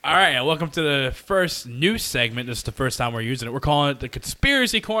All right, and welcome to the first news segment. This is the first time we're using it. We're calling it the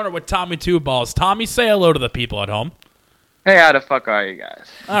Conspiracy Corner with Tommy Two Balls. Tommy, say hello to the people at home. Hey, how the fuck are you guys?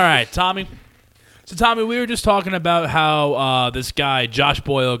 All right, Tommy. So, Tommy, we were just talking about how this guy, Josh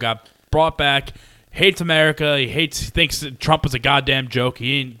Boyle, got brought back, hates America, thinks that Trump was a goddamn joke.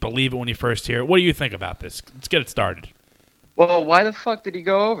 He didn't believe it when he first heard it. What do you think about this? Let's get it started. Well, why the fuck did he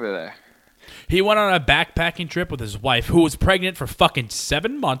go over there? He went on a backpacking trip with his wife, who was pregnant for fucking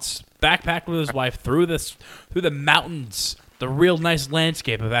 7 months, backpacked with his wife through the mountains, the real nice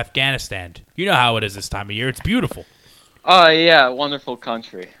landscape of Afghanistan. You know how it is this time of year. It's beautiful. Oh, yeah, wonderful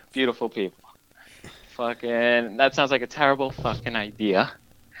country. Beautiful people. Fucking, that sounds like a terrible fucking idea.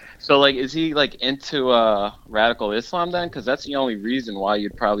 So, like, is he, like, into radical Islam then? Because that's the only reason why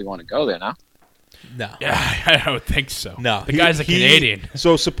you'd probably want to go there, no? No. Yeah, I would think so. No. The guy's a Canadian.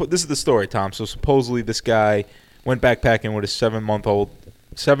 So this is the story, Tom. So supposedly this guy went backpacking with a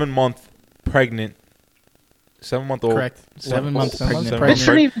 7-month pregnant. 7-month-old. Correct. 7 months pregnant. They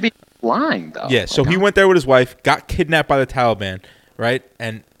shouldn't even be flying, though. Yeah, so he went there with his wife, got kidnapped by the Taliban, right?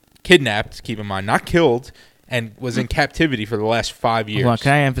 And kidnapped, keep in mind, not killed, and was in captivity for the last 5 years. Hold on,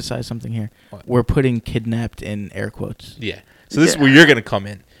 can I emphasize something here? What? We're putting kidnapped in air quotes. Yeah. So this is where you're going to come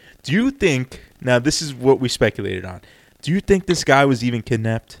in. Do you think, now this is what we speculated on, do you think this guy was even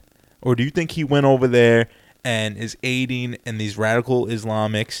kidnapped? Or do you think he went over there and is aiding in these radical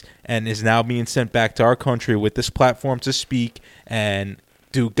Islamics and is now being sent back to our country with this platform to speak and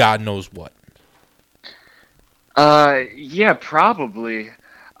do God knows what? Yeah, probably.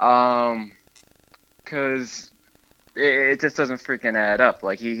 Because it just doesn't freaking add up.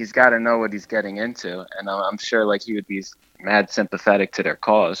 Like, he's got to know what he's getting into. And I'm sure, like, he would be mad sympathetic to their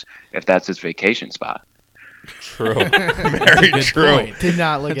cause if that's his vacation spot. True. Very Good true. point. Did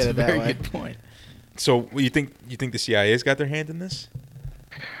not look That's at it a that very way. good point. So you think the CIA's got their hand in this?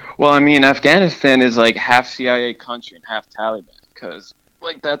 Well, I mean, Afghanistan is like half CIA country and half Taliban, because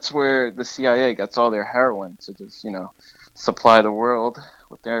like that's where the CIA gets all their heroin to just supply the world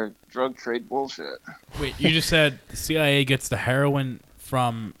with their drug trade bullshit. Wait, you just said the CIA gets the heroin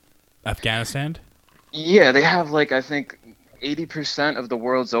from Afghanistan? Yeah, they have like I think 80% of the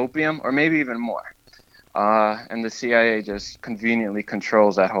world's opium, or maybe even more. And the CIA just conveniently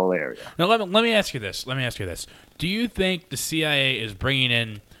controls that whole area. Now, let me ask you this. Do you think the CIA is bringing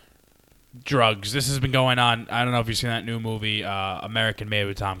in drugs? This has been going on. I don't know if you've seen that new movie, American Made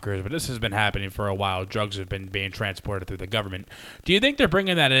with Tom Cruise, but this has been happening for a while. Drugs have been being transported through the government. Do you think they're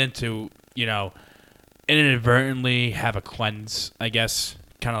bringing that in to, inadvertently have a cleanse, I guess?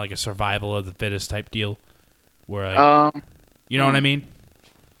 Kind of like a survival of the fittest type deal? Where, like, you know what I mean?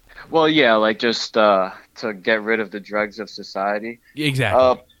 Well, yeah, like just to get rid of the drugs of society.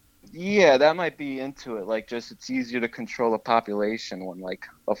 Exactly. Yeah, that might be into it. Like, just it's easier to control a population when like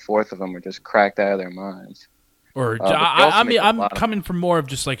a fourth of them are just cracked out of their minds. Or but they also I make mean, a I'm lot of- coming from more of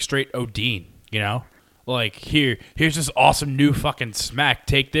just like straight Odin, Like here's this awesome new fucking smack.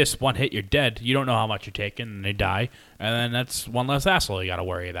 Take this, one hit, you're dead. You don't know how much you're taking, and they die, and then that's one less asshole you got to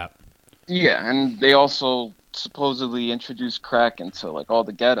worry about. Yeah, and they also supposedly introduced crack into like all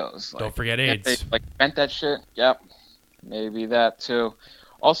the ghettos. Don't forget can't AIDS. They, like rent that shit. Yep, maybe that too.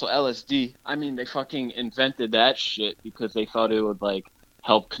 Also LSD. I mean, they fucking invented that shit because they thought it would like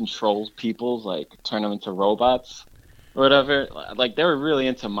help control people, like turn them into robots or whatever. Like they were really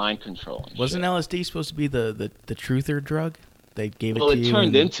into mind control. And Wasn't shit. LSD supposed to be the truther drug? They gave Well, it to it you. turned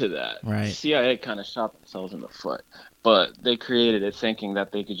and- into that. Right. The CIA kind of shot themselves in the foot, but they created it thinking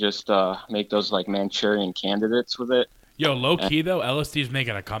that they could just make those like Manchurian candidates with it. Yo, low key though, LSD's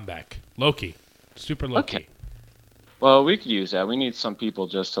making a comeback. Low key, super low Okay. key. Well, we could use that. We need some people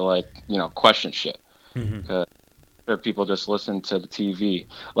just to like question shit. Mhm. Or people just listen to the TV,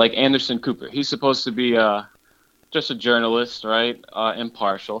 like Anderson Cooper. He's supposed to be just a journalist, right?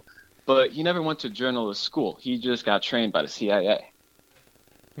 Impartial, but he never went to journalist school. He just got trained by the CIA.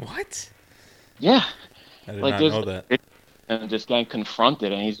 What? Yeah. I did Like, not there's- know that. And just getting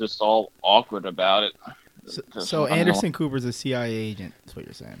confronted, and he's just all awkward about it. So Just, I don't know. Anderson Cooper's a CIA agent. That's what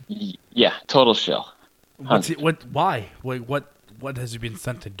you're saying. Yeah, total shell. What's it? Why? Wait, what has he been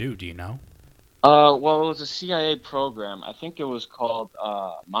sent to do? Do you know? Well, it was a CIA program. I think it was called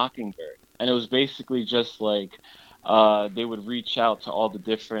Mockingbird, and it was basically just like they would reach out to all the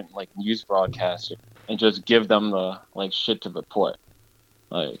different like news broadcasters and just give them the like shit to report.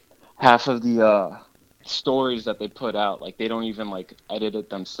 Like half of the stories that they put out, like they don't even like edit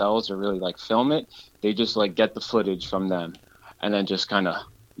it themselves or really like film it. They just like get the footage from them and then just kind of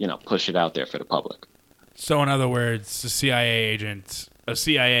push it out there for the public. So in other words, a CIA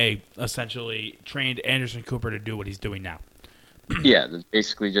essentially trained Anderson Cooper to do what he's doing now. Yeah,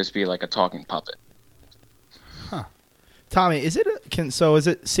 basically just be like a talking puppet. Tommy, is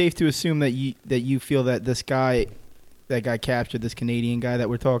it safe to assume that you feel that this guy that got captured, this Canadian guy that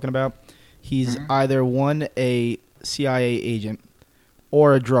we're talking about, he's either a CIA agent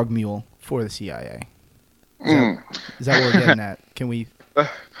or a drug mule for the CIA? Is that what we're getting at? Can we?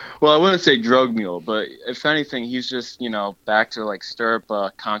 Well, I wouldn't say drug mule, but if anything, he's just, back to like stir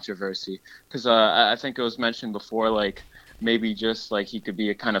up controversy. Because I think it was mentioned before, like maybe just like he could be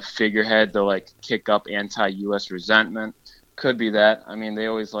a kind of figurehead to like kick up anti-U.S. resentment. Could be that. I mean, they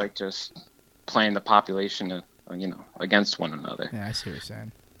always like just playing the population, against one another. Yeah, I see what you're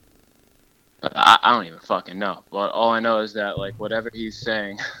saying. But I don't even fucking know. But all I know is that like whatever he's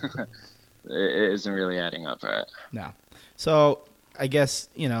saying, it isn't really adding up, right? No. So I guess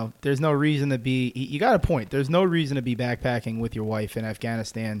there's no reason to be. You got a point. There's no reason to be backpacking with your wife in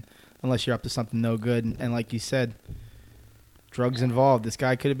Afghanistan unless you're up to something no good. And like you said, drugs involved. This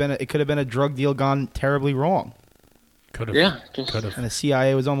guy could have been a drug deal gone terribly wrong. Could have. Yeah. Could have. And the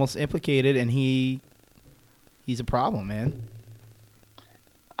CIA was almost implicated, and he's a problem, man.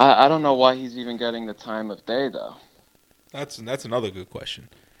 I don't know why he's even getting the time of day, though. That's another good question.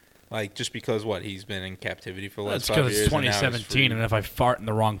 Like, just because he's been in captivity for the That's last 5 because years. it's and now he's 2017, free. and if I fart in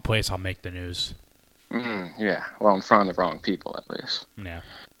the wrong place, I'll make the news. Yeah. Well, in front of the wrong people, at least. Yeah.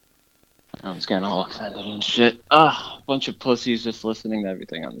 I was getting all offended and shit. A bunch of pussies just listening to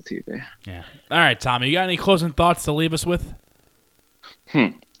everything on the TV. Yeah. All right, Tommy, you got any closing thoughts to leave us with?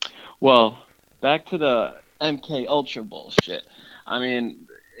 Well, back to the MK Ultra bullshit. I mean,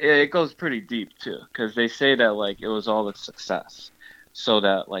 it goes pretty deep too, because they say that like it was all a success, so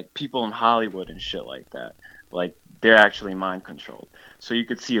that like people in Hollywood and shit like that, like they're actually mind controlled. So you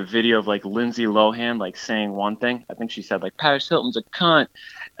could see a video of like Lindsay Lohan like saying one thing. I think she said like Paris Hilton's a cunt,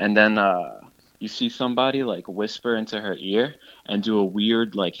 and then you see somebody like whisper into her ear and do a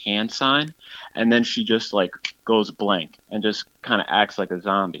weird like hand sign, and then she just like goes blank and just kind of acts like a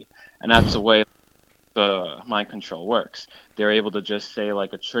zombie. And that's the way the mind control works. They're able to just say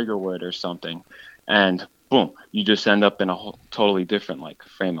like a trigger word or something, and boom, you just end up in a totally different like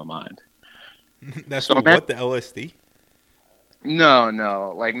frame of mind. That's So what the LSD.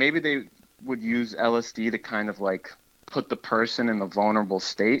 No. Like maybe they would use LSD to kind of like put the person in a vulnerable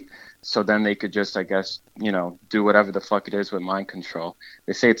state, so then they could just, I guess, do whatever the fuck it is with mind control.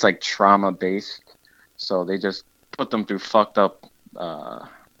 They say it's like trauma based, so they just put them through fucked up,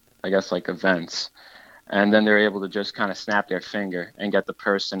 I guess, like events, and then they're able to just kind of snap their finger and get the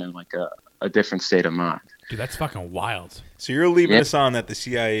person in like a different state of mind. Dude, that's fucking wild. So you're leaving Yeah. us on that the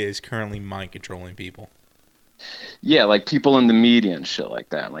CIA is currently mind controlling people. Yeah, like people in the media and shit like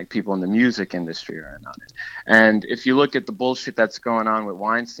that, like people in the music industry are in on it. And if you look at the bullshit that's going on with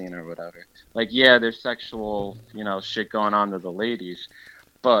Weinstein or whatever, like, yeah, there's sexual, shit going on to the ladies,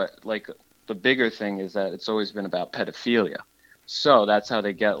 but like the bigger thing is that it's always been about pedophilia. So that's how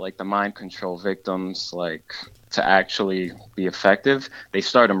they get like the mind control victims, like to actually be effective. They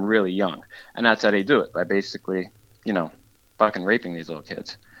start them really young, and that's how they do it, by basically, fucking raping these little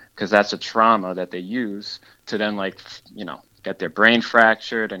kids. Because that's a trauma that they use to then, like, get their brain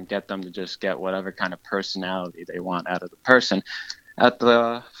fractured and get them to just get whatever kind of personality they want out of the person at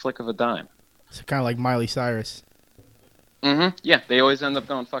the flick of a dime. It's kind of like Miley Cyrus. Yeah, they always end up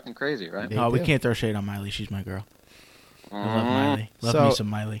going fucking crazy, right? They Oh, we do. can't throw shade on Miley. She's my girl. I love Mhm. Miley. Love So- me some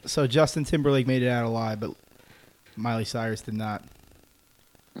Miley. So Justin Timberlake made it out alive, but Miley Cyrus did not.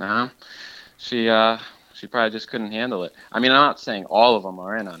 Uh-huh. She probably just couldn't handle it. I mean, I'm not saying all of them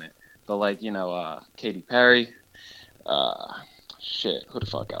are in on it, but like, Katy Perry, who the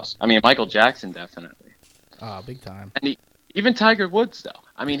fuck else? I mean, Michael Jackson definitely. Big time. And even Tiger Woods, though.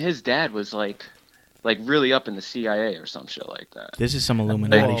 I mean, his dad was like really up in the CIA or some shit like that. This is some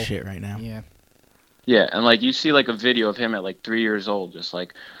Illuminati Whoa. shit right now. Yeah. Yeah, and like you see like a video of him at like 3 years old, just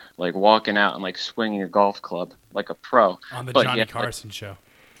like walking out and like swinging a golf club like a pro. On the But, Johnny yeah, Carson show.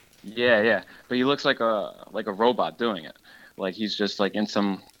 Yeah, but he looks like a robot doing it. Like he's just like in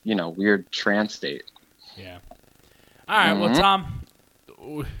some weird trance state. Yeah. All right, well, Mhm. Tom,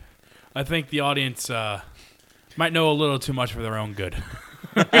 I think the audience might know a little too much for their own good.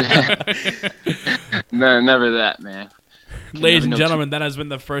 No, never that, man. Ladies and know gentlemen, that has been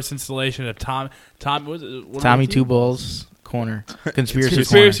the first installation of Tommy Tommy Two Balls Corner.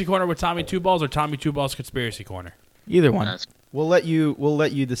 Conspiracy Corner with Tommy Two Balls or Tommy Two Balls Conspiracy Corner. Either one. That's- We'll let you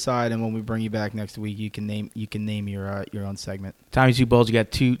decide, and when we bring you back next week, you can name your own segment. Tommy Two Balls. You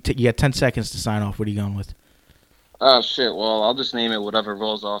got 10 seconds to sign off. What are you going with? Oh shit! Well, I'll just name it whatever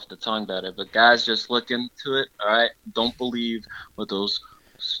rolls off the tongue better. But guys, just look into it. All right, don't believe what those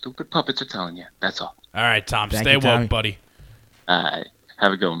stupid puppets are telling you. That's all. All right, Tom, Thank stay you, woke, Tommy. buddy. All right.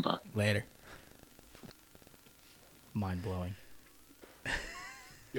 Have a good one, Buck. Later. Mind blowing.